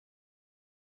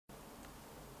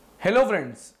Hello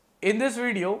friends, in this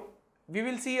video we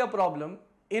will see a problem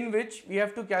in which we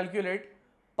have to calculate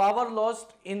power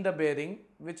lost in the bearing,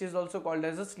 which is also called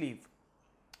as a sleeve.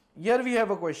 Here we have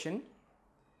a question.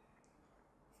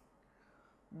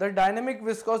 The dynamic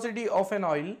viscosity of an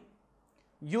oil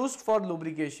used for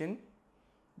lubrication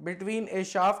between a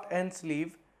shaft and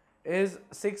sleeve is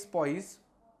 6 poise.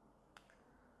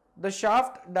 The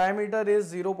shaft diameter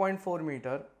is 0.4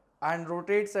 meter and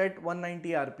rotates at 190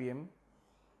 rpm.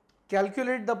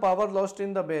 Calculate the power lost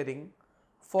in the bearing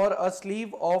for a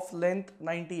sleeve of length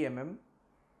 90 mm.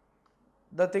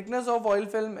 The thickness of oil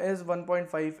film is 1.5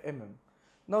 mm.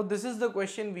 Now this is the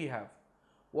question we have.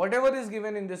 Whatever is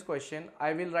given in this question,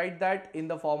 I will write that in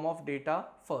the form of data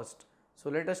first. So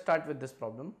let us start with this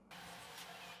problem.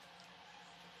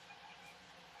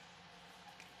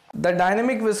 The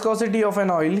dynamic viscosity of an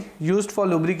oil used for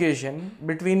lubrication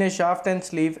between a shaft and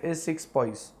sleeve is 6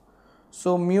 poise.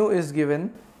 So mu is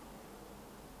given.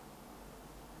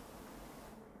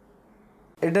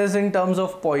 It is in terms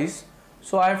of poise,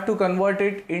 so I have to convert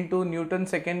it into Newton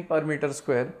second per meter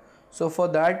square. So for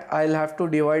that I'll have to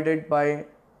divide it by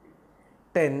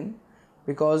 10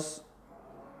 because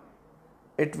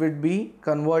it would be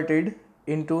converted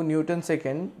into Newton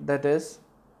second, that is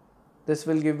this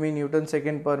will give me Newton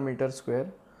second per meter square.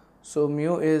 So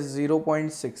mu is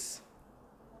 0.6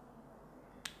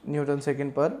 Newton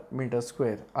second per meter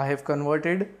square. I have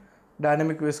converted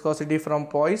dynamic viscosity from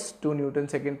poise to Newton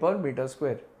second per meter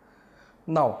square.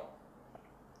 Now,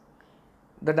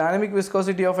 the dynamic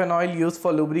viscosity of an oil used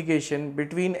for lubrication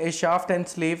between a shaft and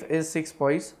sleeve is 6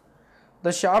 poise.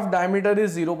 The shaft diameter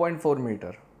is 0.4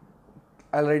 meter.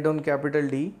 I'll write down capital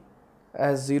D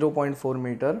as 0.4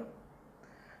 meter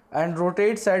and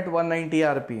rotates at 190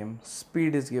 rpm.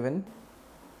 Speed is given.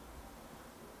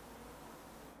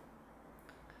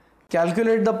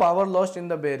 Calculate the power lost in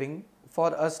the bearing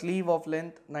for a sleeve of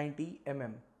length 90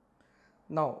 mm.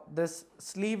 Now this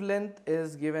sleeve length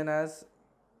is given as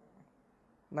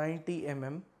 90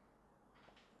 mm.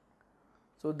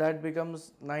 So that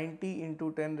becomes 90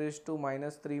 into 10 raised to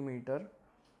minus 3 meter,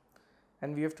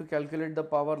 and we have to calculate the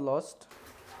power lost.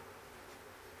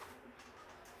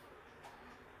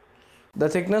 The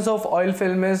thickness of oil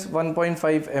film is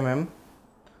 1.5 mm.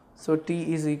 So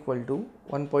T is equal to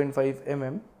 1.5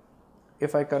 mm.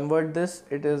 If I convert this,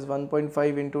 it is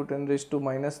 1.5 into 10 raised to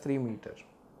minus 3 meter.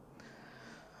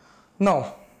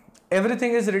 Now,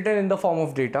 everything is written in the form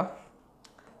of data.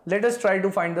 Let us try to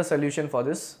find the solution for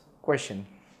this question.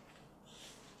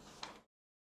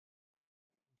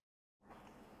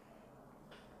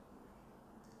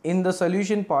 In the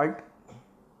solution part,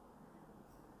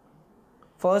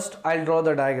 first I'll draw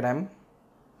the diagram.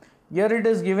 Here it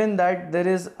is given that there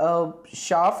is a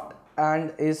shaft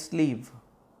and a sleeve.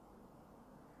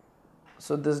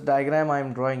 So this diagram I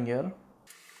am drawing here.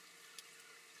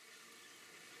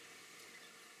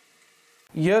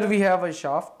 Here we have a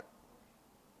shaft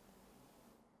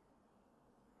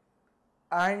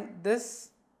and this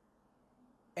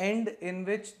end in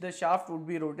which the shaft would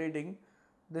be rotating,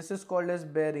 this is called as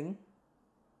bearing,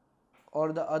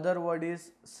 or the other word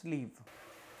is sleeve.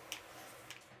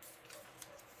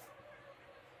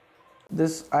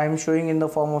 This I am showing in the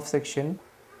form of section.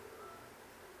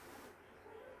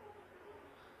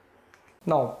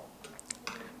 Now,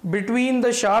 between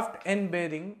the shaft and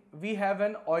bearing, we have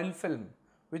an oil film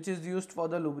which is used for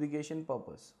the lubrication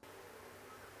purpose.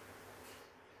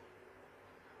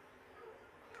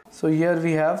 So here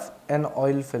we have an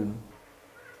oil film.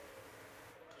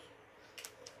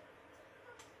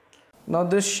 Now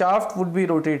this shaft would be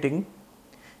rotating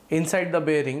inside the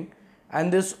bearing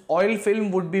and this oil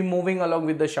film would be moving along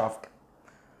with the shaft.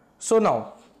 So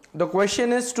now the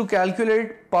question is to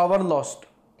calculate power lost.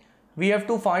 We have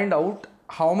to find out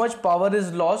how much power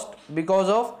is lost because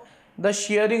of the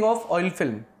shearing of oil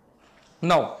film.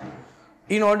 Now,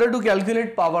 in order to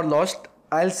calculate power lost,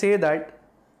 I'll say that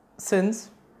since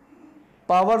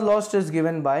power lost is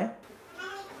given by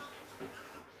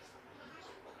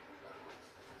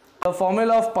the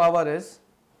formula of power is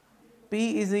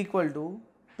P is equal to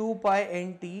 2 pi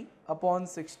nt upon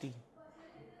 60.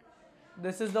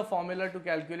 This is the formula to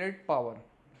calculate power.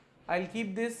 I'll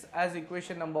keep this as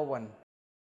equation number 1.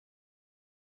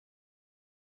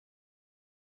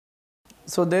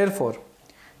 So therefore,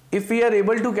 if we are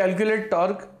able to calculate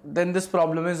torque, then this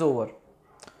problem is over.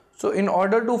 So in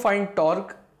order to find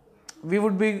torque, we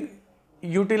would be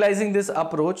utilizing this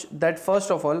approach that first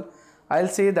of all, I'll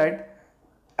say that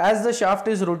as the shaft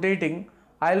is rotating,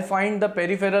 I'll find the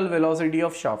peripheral velocity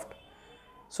of shaft.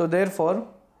 So therefore,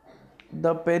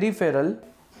 the peripheral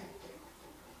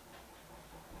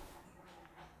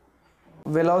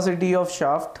velocity of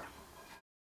shaft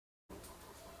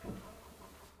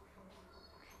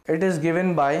it is given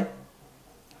by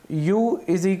u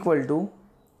is equal to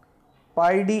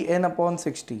pi d n upon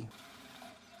 60.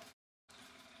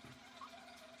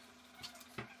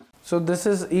 So this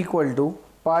is equal to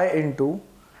pi into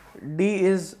d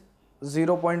is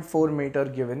 0.4 meter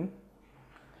given,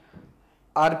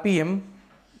 rpm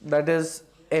that is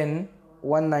n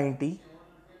 190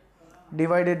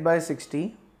 divided by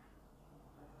 60.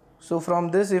 So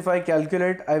from this, if I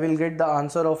calculate, I will get the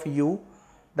answer of u,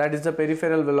 that is the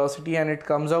peripheral velocity, and it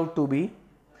comes out to be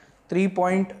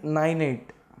 3.98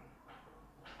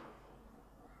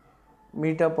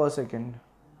 meter per second.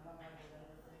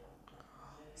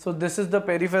 So this is the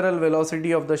peripheral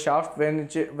velocity of the shaft when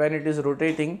it is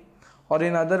rotating, or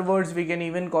in other words, we can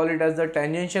even call it as the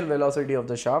tangential velocity of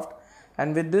the shaft.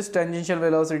 And with this tangential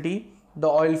velocity, the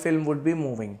oil film would be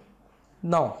moving.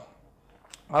 Now,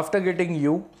 after getting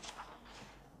u,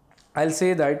 I'll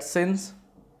say that since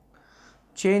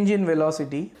change in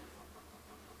velocity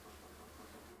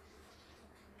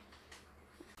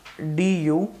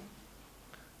du,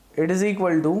 it is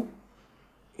equal to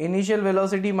initial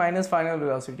velocity minus final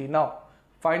velocity. Now,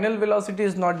 final velocity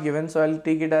is not given, so I'll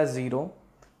take it as 0.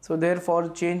 So therefore,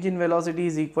 change in velocity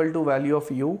is equal to value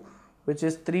of u, which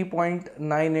is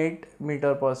 3.98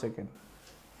 meter per second.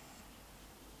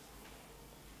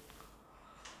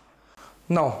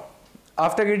 Now,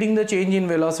 after getting the change in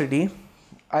velocity,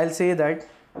 I'll say that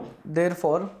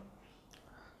therefore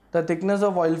the thickness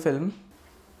of oil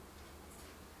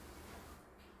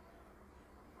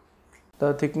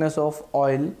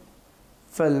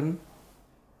film,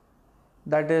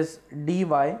 that is dy,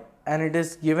 and it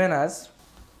is given as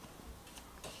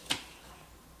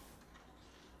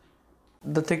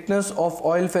the thickness of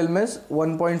oil film is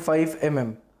 1.5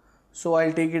 mm. So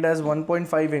I'll take it as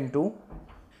 1.5 into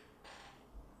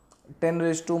 10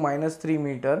 raised to minus 3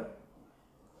 meter.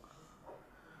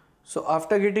 So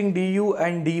after getting du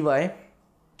and dy,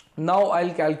 now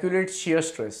I'll calculate shear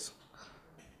stress.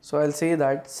 So I'll say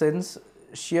that since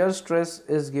shear stress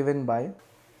is given by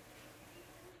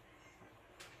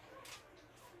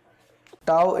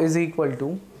tau is equal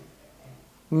to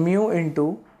mu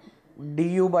into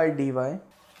du by dy.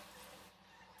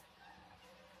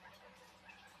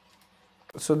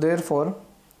 So therefore,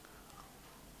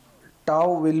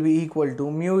 tau will be equal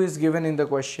to, mu is given in the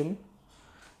question,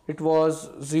 it was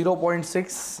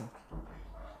 0.6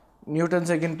 Newton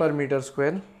second per meter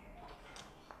square,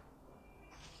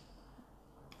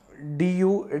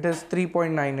 du it is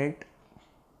 3.98,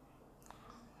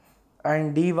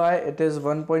 and dy it is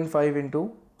 1.5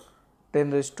 into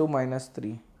 10 raised to minus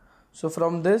 3. So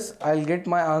from this, I'll get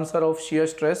my answer of shear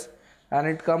stress, and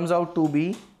it comes out to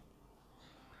be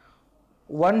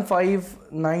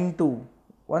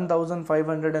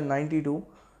 1592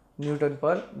 Newton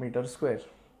per meter square.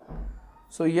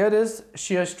 So here is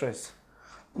shear stress.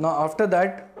 Now after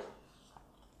that,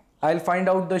 I'll find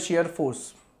out the shear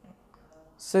force.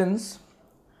 Since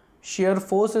shear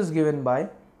force is given by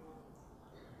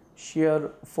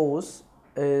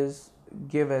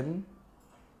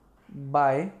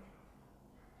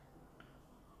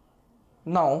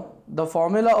now the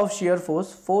formula of shear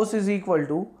force is equal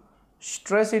to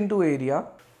stress into area.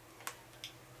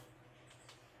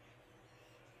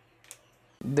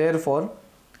 Therefore,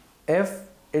 F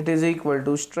it is equal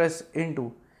to stress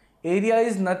into area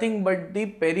is nothing but the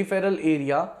peripheral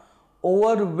area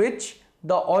over which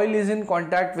the oil is in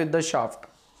contact with the shaft.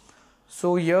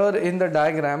 So here in the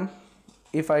diagram,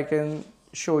 if I can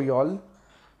show you all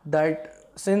that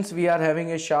since we are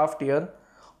having a shaft here,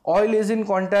 oil is in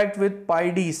contact with pi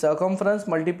d circumference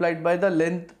multiplied by the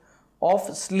length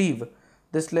of sleeve.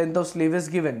 This length of sleeve is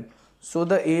given. So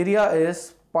the area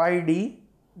is pi d,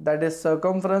 that is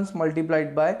circumference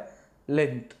multiplied by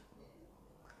length.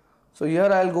 So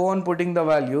here I'll go on putting the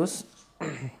values.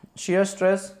 Shear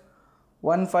stress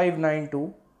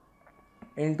 1592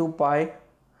 into pi,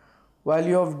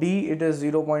 value of d it is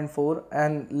 0.4,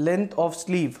 and length of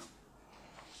sleeve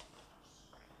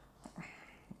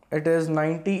it is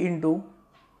 90 into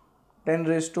 10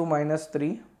 raised to minus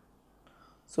 3.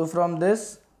 So from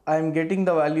this, I am getting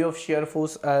the value of shear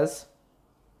force as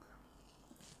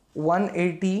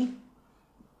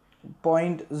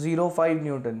 180.05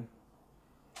 Newton.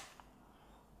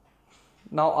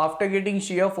 Now after getting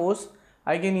shear force,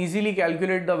 I can easily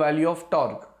calculate the value of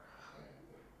torque.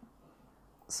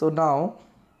 So now,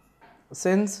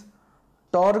 since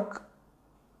torque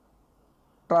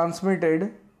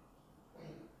transmitted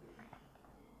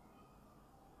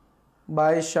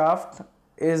by shaft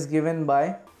is given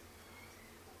by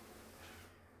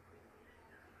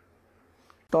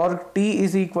torque T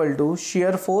is equal to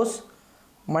shear force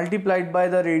multiplied by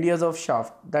the radius of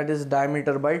shaft, that is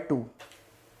diameter by 2.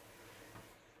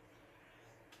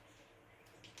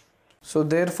 So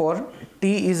therefore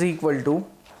T is equal to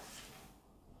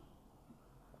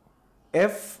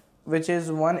F, which is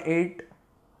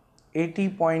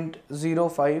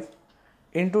 1880.05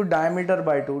 into diameter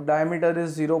by 2. Diameter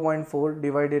is 0.4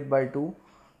 divided by 2.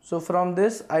 So from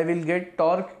this I will get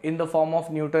torque in the form of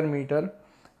Newton meter,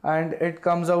 and it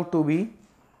comes out to be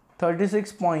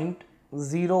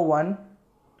 36.01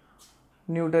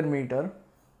 Newton meter.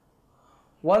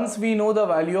 Once we know the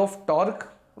value of torque,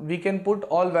 we can put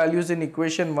all values in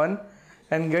equation 1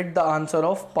 and get the answer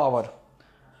of power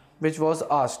which was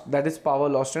asked, that is power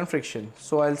lost in friction.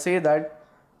 So I'll say that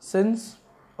since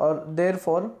or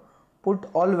therefore put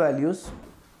all values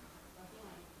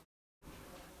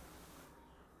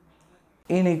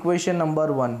in equation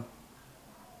number 1.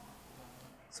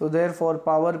 So therefore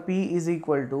power P is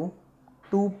equal to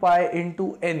 2 pi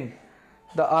into N,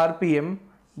 the RPM,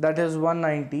 that is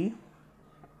 190,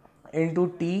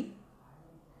 into T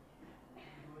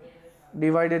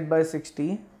divided by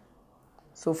 60.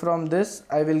 So from this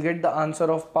I will get the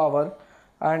answer of power,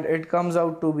 and it comes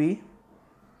out to be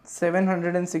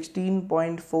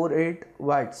 716.48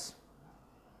 watts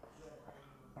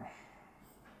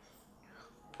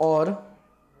or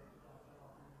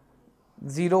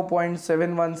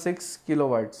 0.716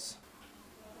 kilowatts.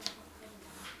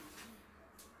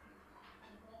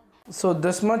 So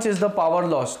this much is the power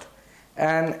lost,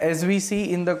 and as we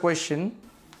see in the question,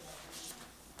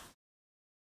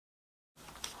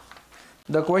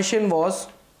 the question was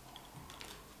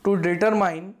to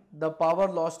determine the power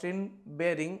lost in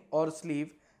bearing or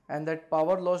sleeve, and that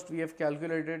power lost we have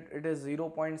calculated, it is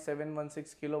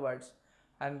 0.716 kilowatts,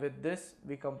 and with this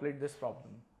we complete this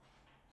problem.